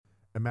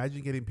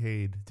Imagine getting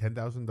paid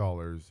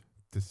 $10,000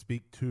 to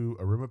speak to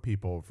a room of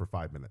people for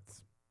 5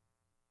 minutes.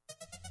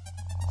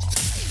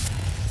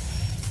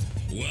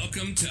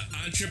 Welcome to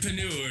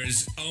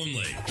Entrepreneurs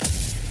Only.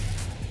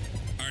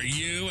 Are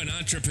you an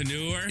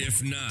entrepreneur?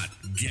 If not,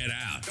 get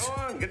out. Go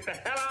on, get the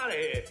hell out of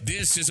here.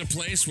 This is a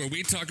place where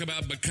we talk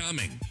about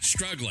becoming,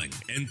 struggling,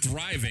 and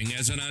thriving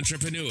as an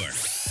entrepreneur.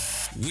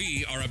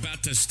 We are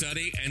about to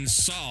study and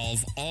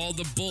solve all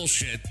the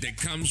bullshit that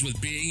comes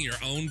with being your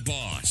own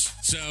boss.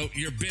 So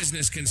your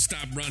business can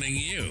stop running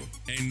you,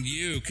 and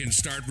you can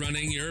start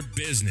running your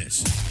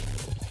business.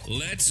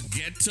 Let's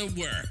get to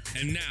work.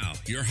 And now,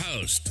 your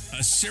host,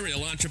 a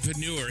serial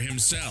entrepreneur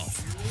himself,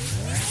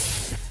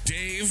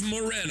 Dave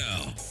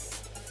Moreno.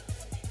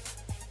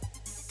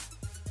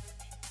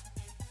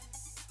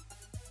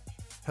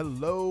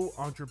 Hello,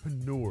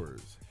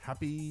 entrepreneurs.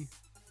 Happy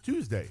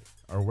Tuesday,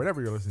 or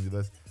whenever you're listening to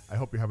this. I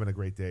hope you're having a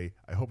great day.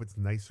 I hope it's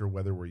nicer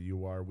weather where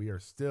you are. We are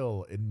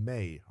still in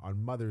May on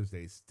Mother's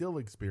Day, still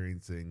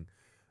experiencing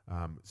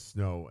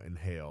snow and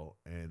hail,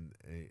 and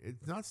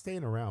it's not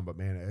staying around, but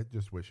man, I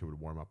just wish it would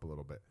warm up a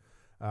little bit.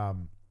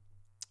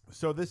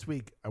 So this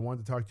week, I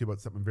wanted to talk to you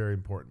about something very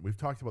important. We've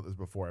talked about this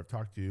before. I've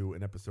talked to you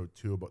in episode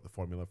 2 about the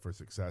formula for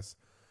success.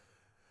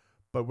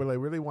 But what I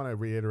really want to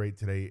reiterate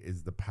today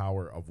is the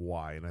power of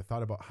why. And I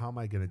thought about how am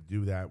I going to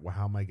do that? Well,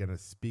 how am I going to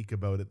speak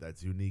about it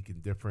that's unique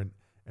and different?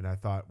 And I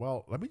thought,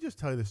 well, let me just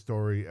tell you the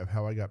story of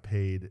how I got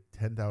paid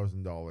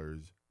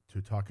 $10,000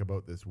 to talk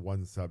about this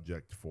one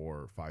subject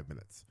for 5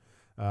 minutes.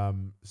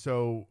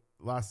 So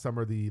last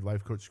summer, the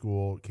Life Coach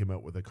School came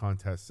out with a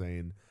contest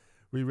saying,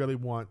 we really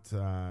want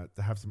to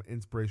have some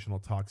inspirational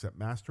talks at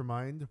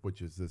Mastermind,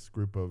 which is this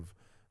group of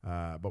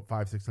about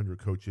 500-600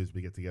 coaches.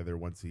 We get together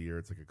once a year.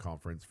 It's like a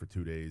conference for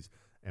 2 days,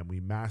 and we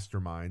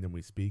mastermind and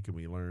we speak and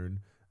we learn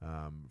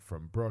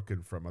from Brooke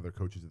and from other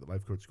coaches at the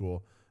Life Coach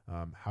School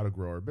how to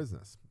grow our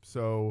business.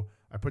 So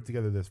I put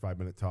together this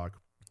 5-minute talk.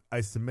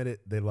 I submit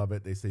it. They love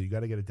it. They say, you got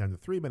to get it down to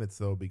 3 minutes,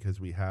 though, because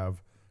we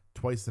have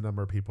twice the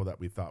number of people that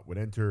we thought would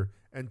enter,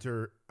 and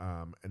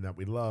that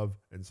we love.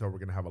 And so we're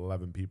going to have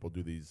 11 people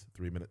do these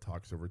 3-minute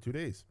talks over 2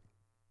 days.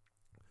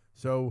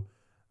 So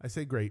I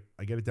say, great.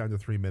 I get it down to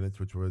 3 minutes,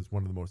 which was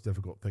one of the most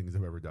difficult things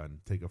I've ever done.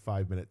 Take a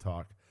 5-minute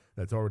talk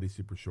that's already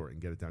super short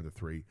and get it down to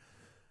 3.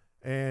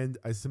 And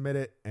I submit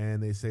it,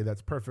 and they say,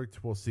 that's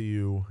perfect. We'll see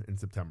you in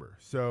September.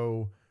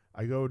 So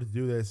I go to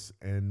do this,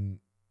 and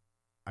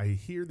I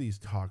hear these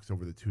talks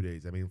over the 2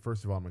 days. I mean,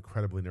 first of all, I'm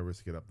incredibly nervous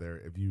to get up there.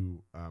 If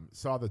you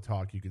saw the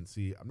talk, you can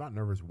see I'm not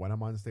nervous when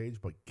I'm on stage,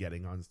 but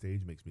getting on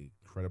stage makes me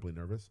incredibly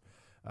nervous.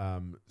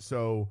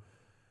 So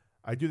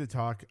I do the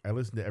talk. I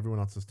listen to everyone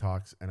else's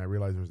talks, and I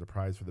realize there's a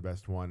prize for the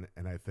best one.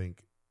 And I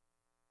think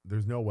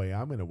there's no way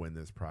I'm going to win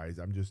this prize.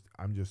 I'm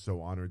just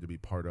so honored to be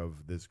part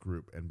of this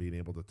group and being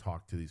able to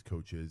talk to these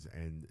coaches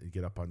and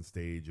get up on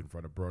stage in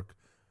front of Brooke.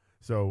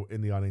 So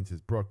in the audience is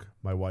Brooke,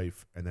 my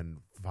wife, and then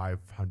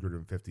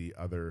 550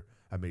 other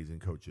amazing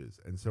coaches.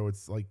 And so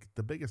it's like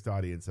the biggest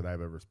audience that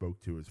I've ever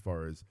spoke to as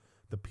far as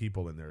the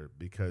people in there,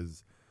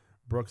 because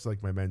Brooke's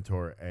like my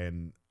mentor,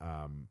 and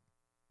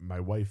my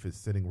wife is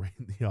sitting right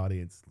in the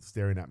audience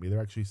staring at me.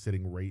 They're actually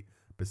sitting right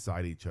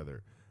beside each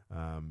other.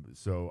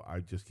 So I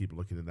just keep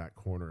looking in that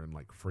corner and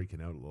like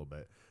freaking out a little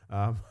bit.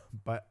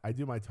 But I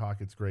do my talk.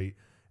 It's great.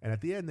 And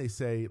at the end, they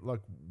say,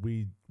 look,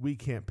 we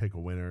can't pick a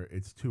winner.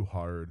 It's too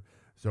hard.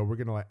 So we're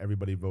going to let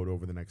everybody vote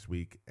over the next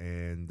week.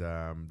 And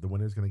the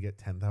winner is going to get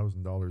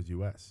 $10,000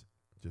 US,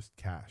 just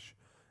cash.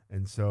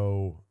 And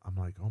so I'm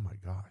like, oh my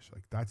gosh,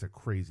 like that's a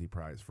crazy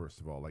prize,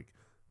 first of all, like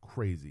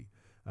crazy.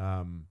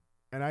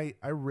 And I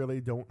really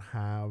don't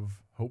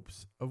have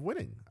hopes of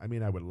winning. I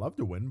mean, I would love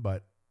to win,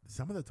 but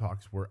some of the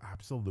talks were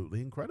absolutely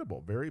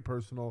incredible, very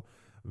personal,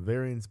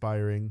 very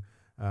inspiring.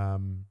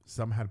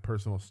 Some had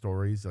personal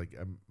stories, like,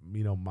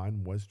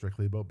 mine was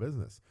strictly about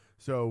business.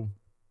 So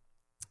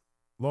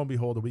lo and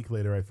behold, a week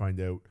later, I find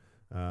out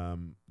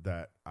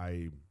that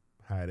I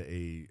had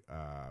a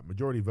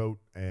majority vote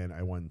and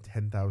I won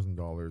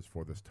 $10,000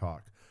 for this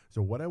talk.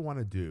 So what I want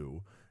to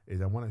do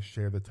is I want to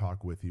share the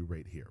talk with you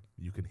right here.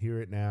 You can hear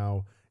it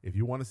now. If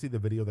you want to see the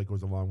video that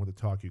goes along with the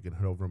talk, you can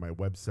head over to my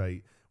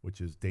website, which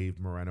is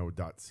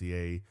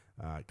davemoreno.ca.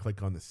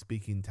 Click on the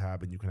speaking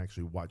tab, and you can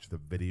actually watch the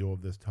video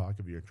of this talk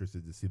if you're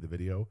interested to see the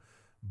video.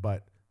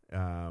 But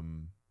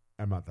I'm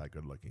not that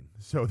good looking,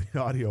 so the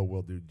audio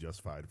will do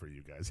just fine for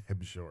you guys,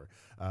 I'm sure.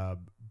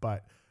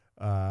 But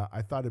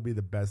I thought it'd be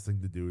the best thing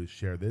to do is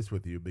share this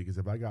with you, because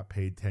if I got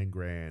paid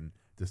 $10,000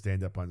 to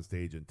stand up on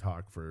stage and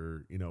talk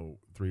for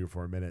 3 or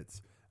 4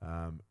 minutes,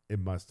 it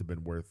must have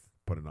been worth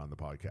putting on the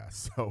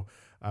podcast. So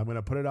I'm going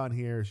to put it on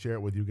here, share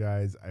it with you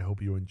guys. I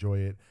hope you enjoy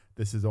it.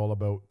 This is all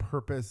about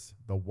purpose,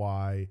 the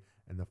why,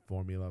 and the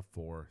formula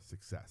for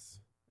success.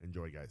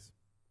 Enjoy, guys.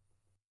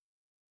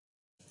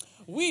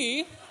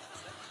 We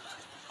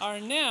are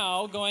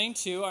now going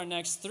to our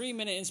next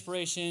 3-minute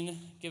inspiration.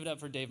 Give it up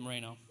for Dave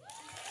Moreno.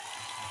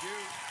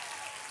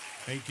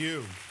 Thank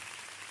you.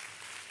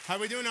 How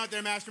we doing out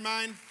there,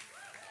 Mastermind?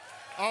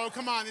 Oh,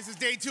 come on. This is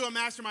day 2 of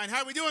Mastermind.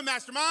 How we doing,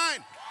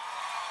 Mastermind?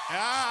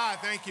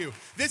 Thank you.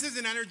 This is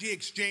an energy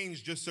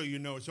exchange, just so you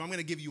know. So I'm going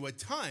to give you a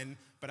ton,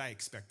 but I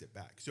expect it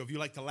back. So if you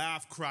like to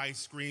laugh, cry,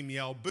 scream,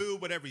 yell, boo,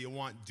 whatever you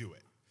want, do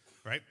it.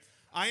 Right?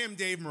 I am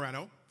Dave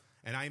Moreno,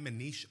 and I am a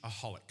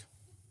niche-aholic.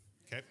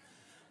 Okay?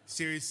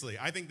 Seriously,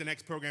 I think the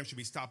next program should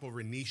be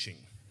Stopover Niching.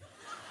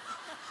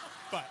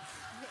 But,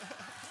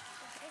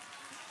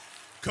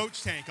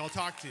 Coach Tank, I'll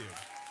talk to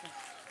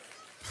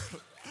you.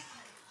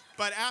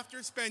 But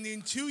after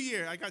spending 2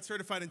 years, I got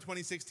certified in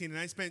 2016, and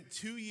I spent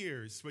 2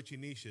 years switching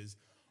niches,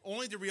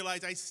 only to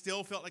realize I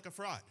still felt like a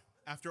fraud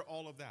after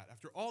all of that.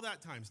 After all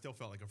that time, still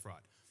felt like a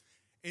fraud.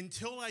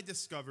 Until I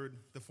discovered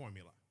the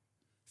formula.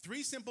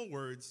 3 simple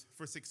words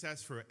for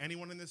success for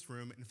anyone in this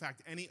room, in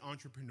fact, any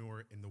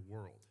entrepreneur in the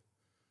world.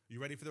 You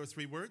ready for those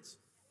 3 words?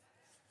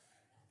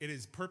 It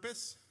is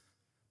purpose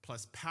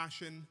plus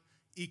passion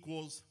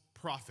equals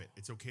profit.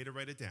 It's okay to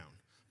write it down.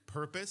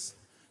 Purpose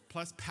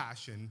plus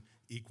passion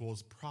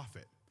equals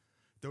profit.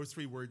 Those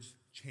 3 words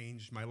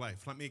changed my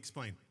life. Let me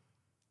explain.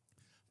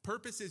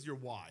 Purpose is your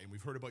why, and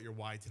we've heard about your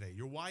why today.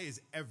 Your why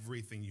is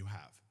everything you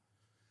have.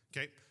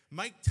 Okay?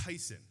 Mike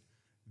Tyson,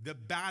 the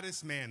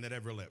baddest man that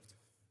ever lived,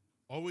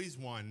 always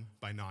won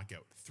by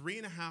knockout.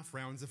 3.5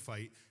 rounds of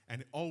fight,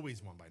 and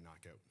always won by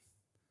knockout.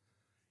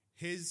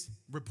 His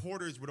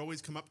reporters would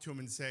always come up to him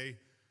and say,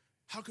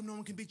 "How come no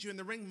one can beat you in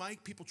the ring,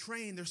 Mike? People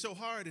train, they're so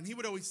hard." And he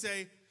would always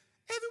say,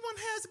 "Everyone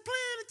has a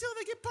plan until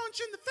they get punched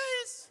in the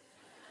face."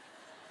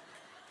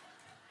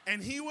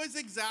 And he was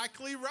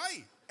exactly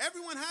right.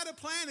 Everyone had a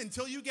plan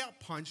until you got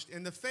punched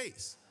in the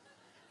face.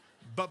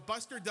 But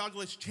Buster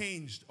Douglas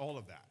changed all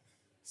of that.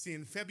 See,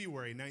 in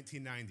February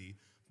 1990,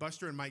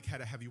 Buster and Mike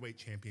had a heavyweight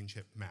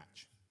championship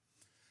match.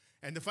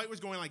 And the fight was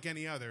going like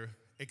any other,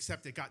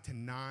 except it got to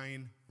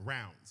 9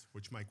 rounds,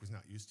 which Mike was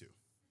not used to.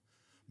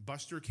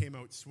 Buster came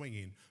out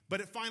swinging,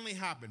 but it finally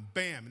happened.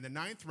 Bam, in the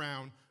 9th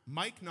round,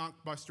 Mike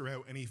knocked Buster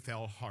out and he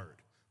fell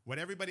hard. What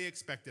everybody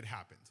expected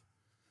happened.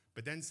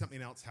 But then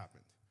something else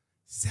happened.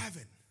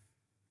 7,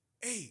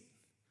 8,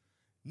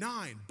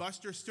 9.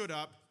 Buster stood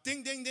up.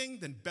 Ding, ding, ding.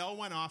 Then bell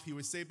went off. He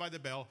was saved by the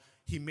bell.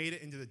 He made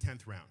it into the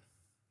 10th round.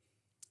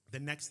 The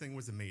next thing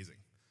was amazing.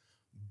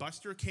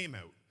 Buster came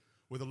out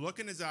with a look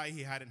in his eye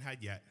he hadn't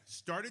had yet,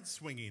 started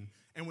swinging,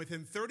 and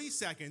within 30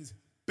 seconds,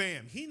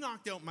 bam, he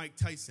knocked out Mike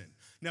Tyson.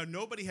 Now,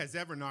 nobody has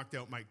ever knocked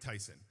out Mike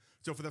Tyson.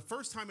 So for the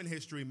first time in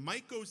history,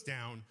 Mike goes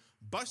down,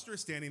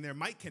 Buster's standing there,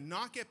 Mike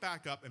cannot get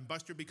back up, and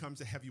Buster becomes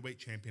a heavyweight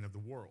champion of the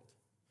world.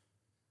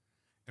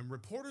 And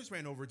reporters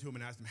ran over to him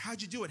and asked him,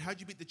 "How'd you do it? How'd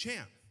you beat the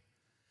champ?"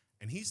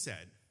 And he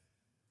said,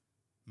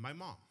 "My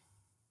mom."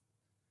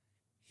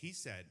 He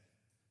said,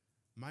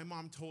 "My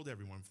mom told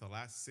everyone for the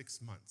last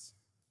 6 months,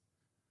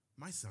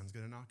 my son's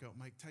going to knock out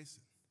Mike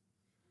Tyson.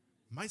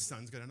 My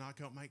son's going to knock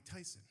out Mike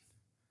Tyson."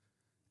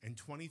 And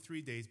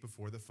 23 days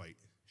before the fight,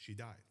 she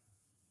died.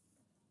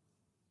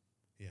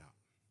 Yeah.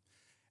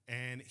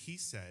 And he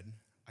said,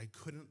 "I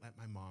couldn't let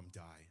my mom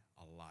die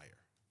a liar."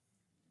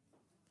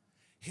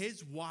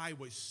 His why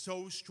was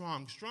so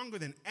strong, stronger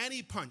than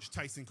any punch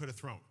Tyson could have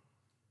thrown.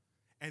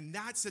 And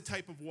that's the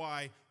type of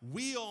why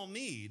we all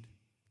need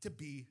to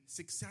be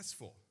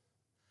successful.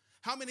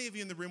 How many of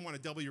you in the room want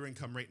to double your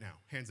income right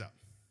now? Hands up.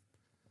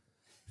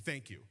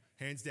 Thank you.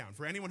 Hands down.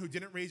 For anyone who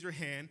didn't raise your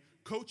hand,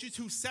 Coaches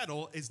Who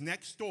Settle is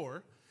next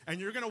door, and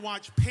you're going to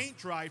watch paint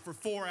dry for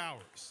 4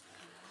 hours.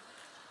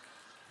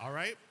 All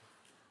right?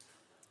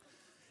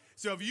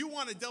 So if you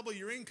want to double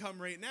your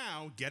income right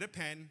now, get a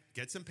pen,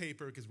 get some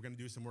paper, because we're going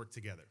to do some work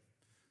together.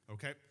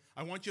 Okay?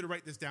 I want you to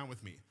write this down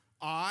with me.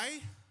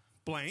 I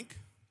blank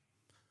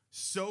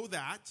so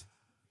that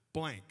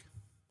blank.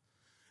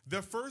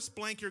 The first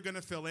blank you're going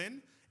to fill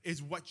in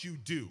is what you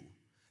do.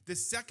 The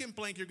second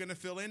blank you're going to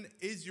fill in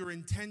is your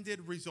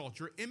intended result,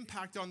 your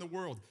impact on the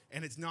world,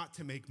 and it's not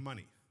to make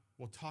money.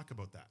 We'll talk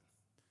about that.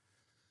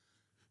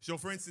 So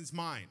for instance,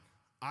 mine,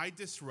 I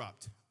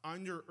disrupt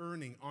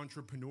under-earning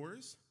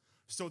entrepreneurs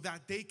so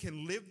that they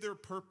can live their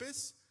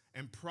purpose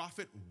and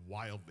profit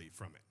wildly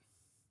from it.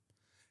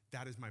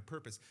 That is my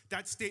purpose.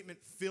 That statement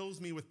fills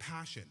me with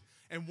passion.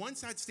 And once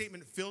that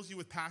statement fills you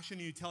with passion,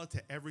 you tell it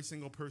to every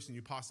single person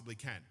you possibly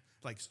can.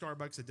 Like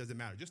Starbucks, it doesn't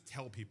matter. Just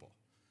tell people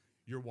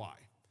your why.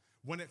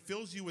 When it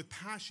fills you with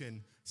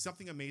passion,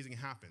 something amazing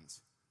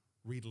happens.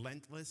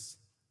 Relentless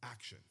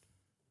action.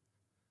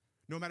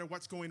 No matter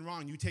what's going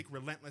wrong, you take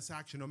relentless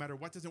action. No matter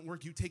what doesn't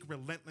work, you take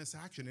relentless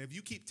action. And if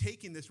you keep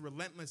taking this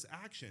relentless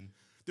action,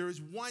 there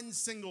is one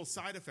single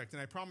side effect,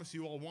 and I promise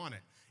you all want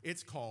it.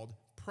 It's called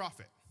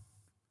profit.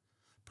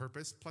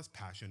 Purpose plus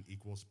passion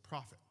equals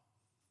profit.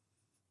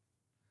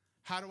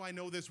 How do I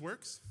know this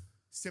works?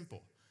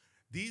 Simple.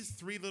 These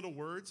 3 little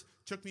words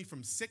took me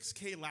from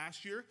 6K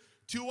last year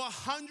to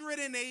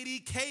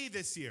 180K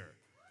this year.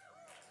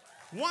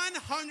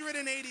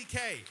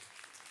 180K.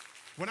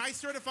 When I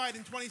certified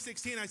in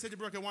 2016, I said to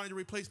Brooke, I wanted to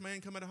replace my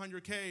income at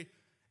 100K,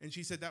 and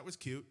she said that was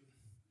cute.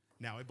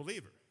 Now I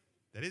believe her.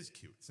 That is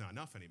cute. It's not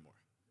enough anymore.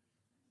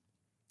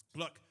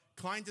 Look,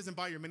 client doesn't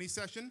buy your mini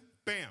session,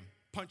 bam,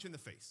 punch in the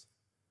face.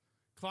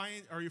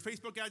 Client or your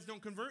Facebook ads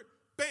don't convert,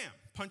 bam,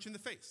 punch in the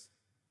face.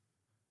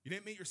 You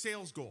didn't meet your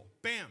sales goal.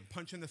 Bam,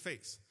 punch in the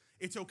face.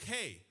 It's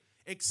okay.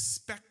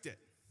 Expect it.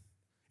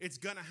 It's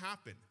going to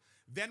happen.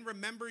 Then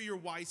remember your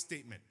why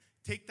statement.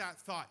 Take that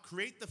thought.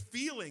 Create the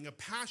feeling of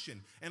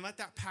passion and let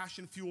that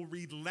passion fuel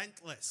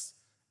relentless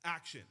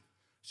action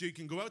so you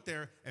can go out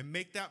there and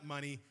make that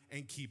money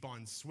and keep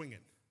on swinging.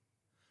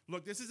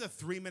 Look, this is a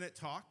 3-minute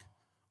talk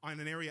on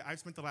an area I've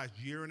spent the last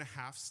year and a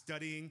half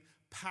studying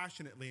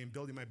passionately and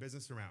building my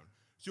business around.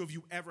 So if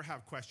you ever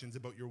have questions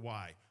about your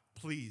why,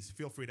 please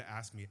feel free to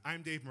ask me.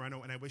 I'm Dave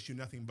Moreno, and I wish you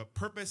nothing but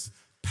purpose,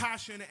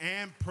 passion,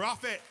 and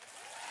profit.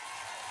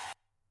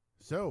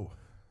 So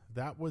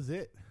that was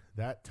it.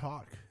 That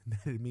talk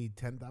netted me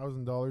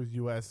 $10,000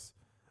 US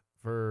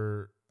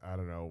for,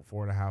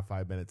 4.5,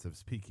 5 minutes of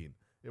speaking.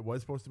 It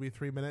was supposed to be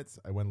 3 minutes.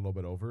 I went a little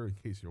bit over, in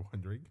case you're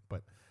wondering,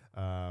 but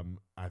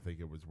I think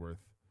it was worth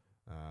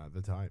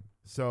the time.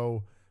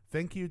 So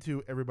thank you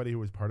to everybody who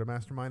was part of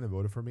Mastermind and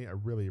voted for me. I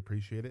really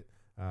appreciate it.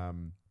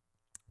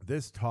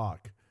 This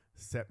talk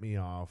set me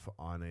off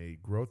on a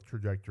growth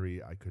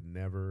trajectory I could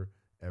never,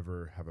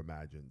 ever have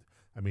imagined.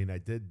 I mean, I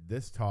did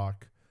this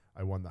talk.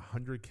 I won the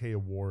 100K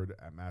award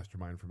at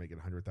Mastermind for making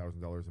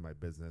 $100,000 in my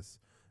business.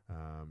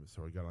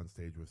 So I got on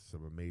stage with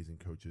some amazing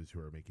coaches who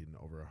are making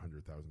over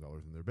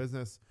 $100,000 in their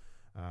business.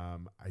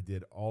 I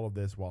did all of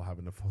this while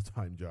having a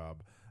full-time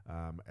job.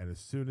 And as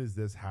soon as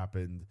this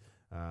happened,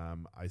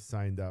 I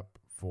signed up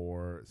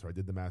so I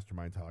did the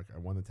Mastermind talk. I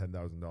won the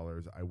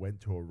 $10,000. I went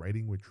to a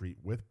writing retreat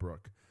with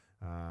Brooke.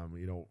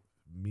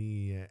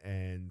 Me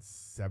and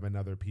 7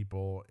 other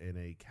people in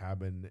a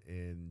cabin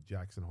in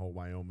Jackson Hole,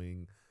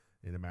 Wyoming,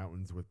 in the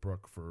mountains with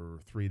Brooke for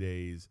 3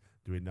 days,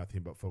 doing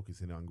nothing but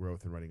focusing on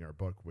growth and writing our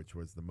book, which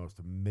was the most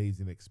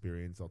amazing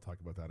experience. I'll talk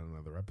about that in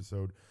another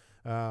episode.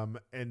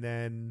 And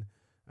then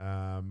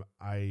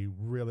I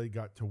really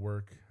got to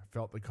work,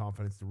 felt the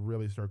confidence to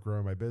really start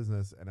growing my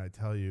business. And I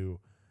tell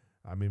you,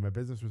 I mean, my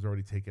business was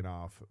already taken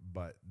off,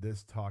 but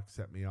this talk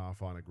set me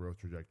off on a growth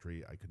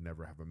trajectory I could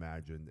never have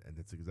imagined. And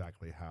it's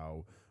exactly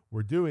how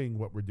we're doing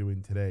what we're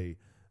doing today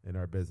in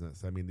our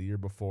business. I mean, the year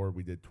before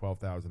we did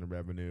 $12,000 in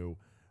revenue.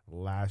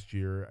 Last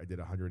year I did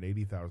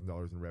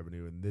 $180,000 in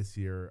revenue. And this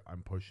year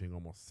I'm pushing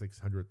almost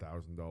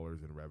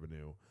 $600,000 in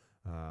revenue,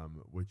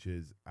 which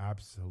is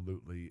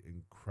absolutely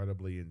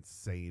incredibly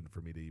insane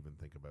for me to even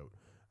think about.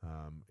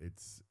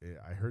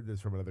 I heard this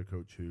from another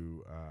coach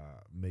who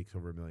makes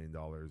over $1 million,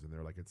 and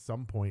they're like, at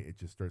some point it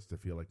just starts to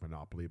feel like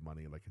monopoly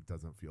money, like it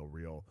doesn't feel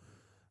real.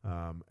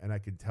 And I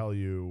can tell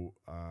you,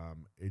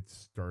 it's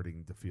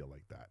starting to feel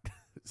like that.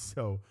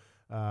 So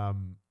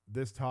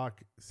this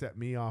talk set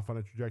me off on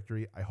a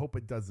trajectory. I hope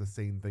it does the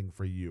same thing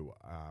for you.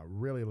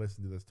 Really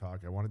listen to this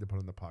talk. I wanted to put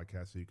on the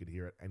podcast so you could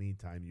hear it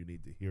anytime you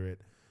need to hear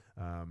it,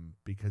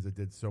 because it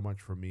did so much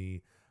for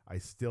me. I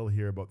still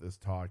hear about this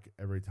talk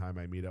every time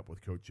I meet up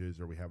with coaches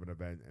or we have an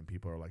event and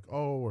people are like,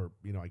 I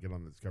get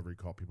on the discovery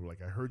call. People are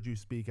like, I heard you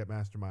speak at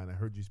Mastermind.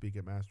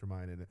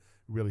 And it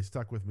really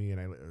stuck with me. And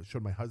I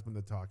showed my husband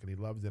the talk and he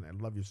loves it. I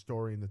love your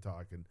story in the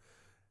talk. And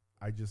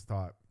I just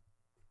thought,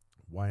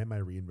 why am I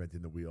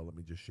reinventing the wheel? Let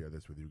me just share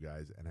this with you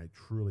guys. And I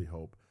truly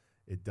hope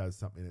it does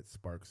something, it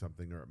sparks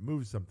something, or it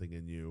moves something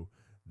in you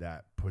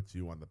that puts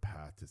you on the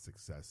path to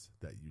success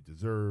that you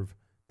deserve,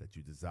 that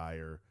you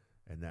desire,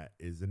 and that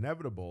is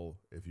inevitable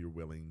if you're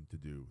willing to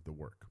do the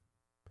work.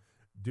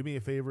 Do me a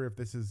favor, if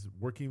this is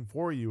working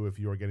for you, if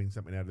you are getting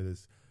something out of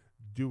this,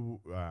 do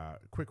a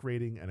quick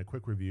rating and a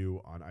quick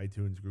review on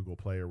iTunes, Google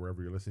Play, or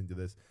wherever you're listening to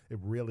this. It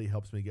really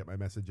helps me get my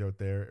message out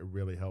there. It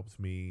really helps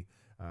me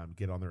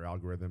get on their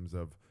algorithms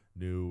of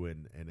new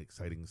and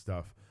exciting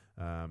stuff.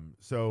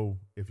 So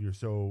if you're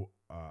so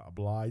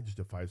obliged,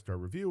 a 5-star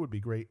review would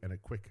be great, and a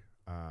quick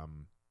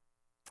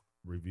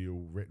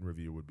written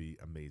review would be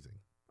amazing.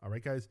 All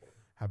right, guys.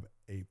 Have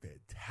a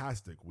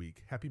fantastic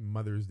week. Happy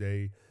Mother's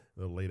Day. A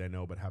little late, I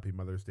know, but happy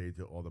Mother's Day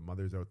to all the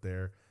mothers out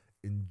there.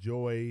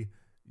 Enjoy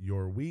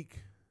your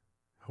week.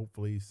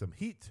 Hopefully some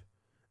heat.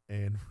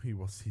 And we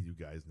will see you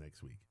guys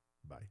next week.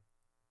 Bye.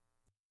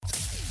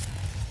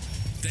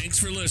 Thanks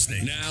for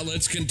listening. Now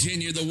let's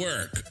continue the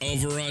work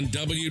over on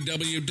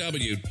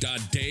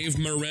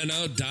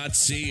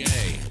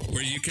www.davemoreno.ca,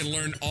 where you can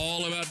learn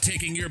all about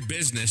taking your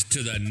business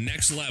to the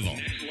next level.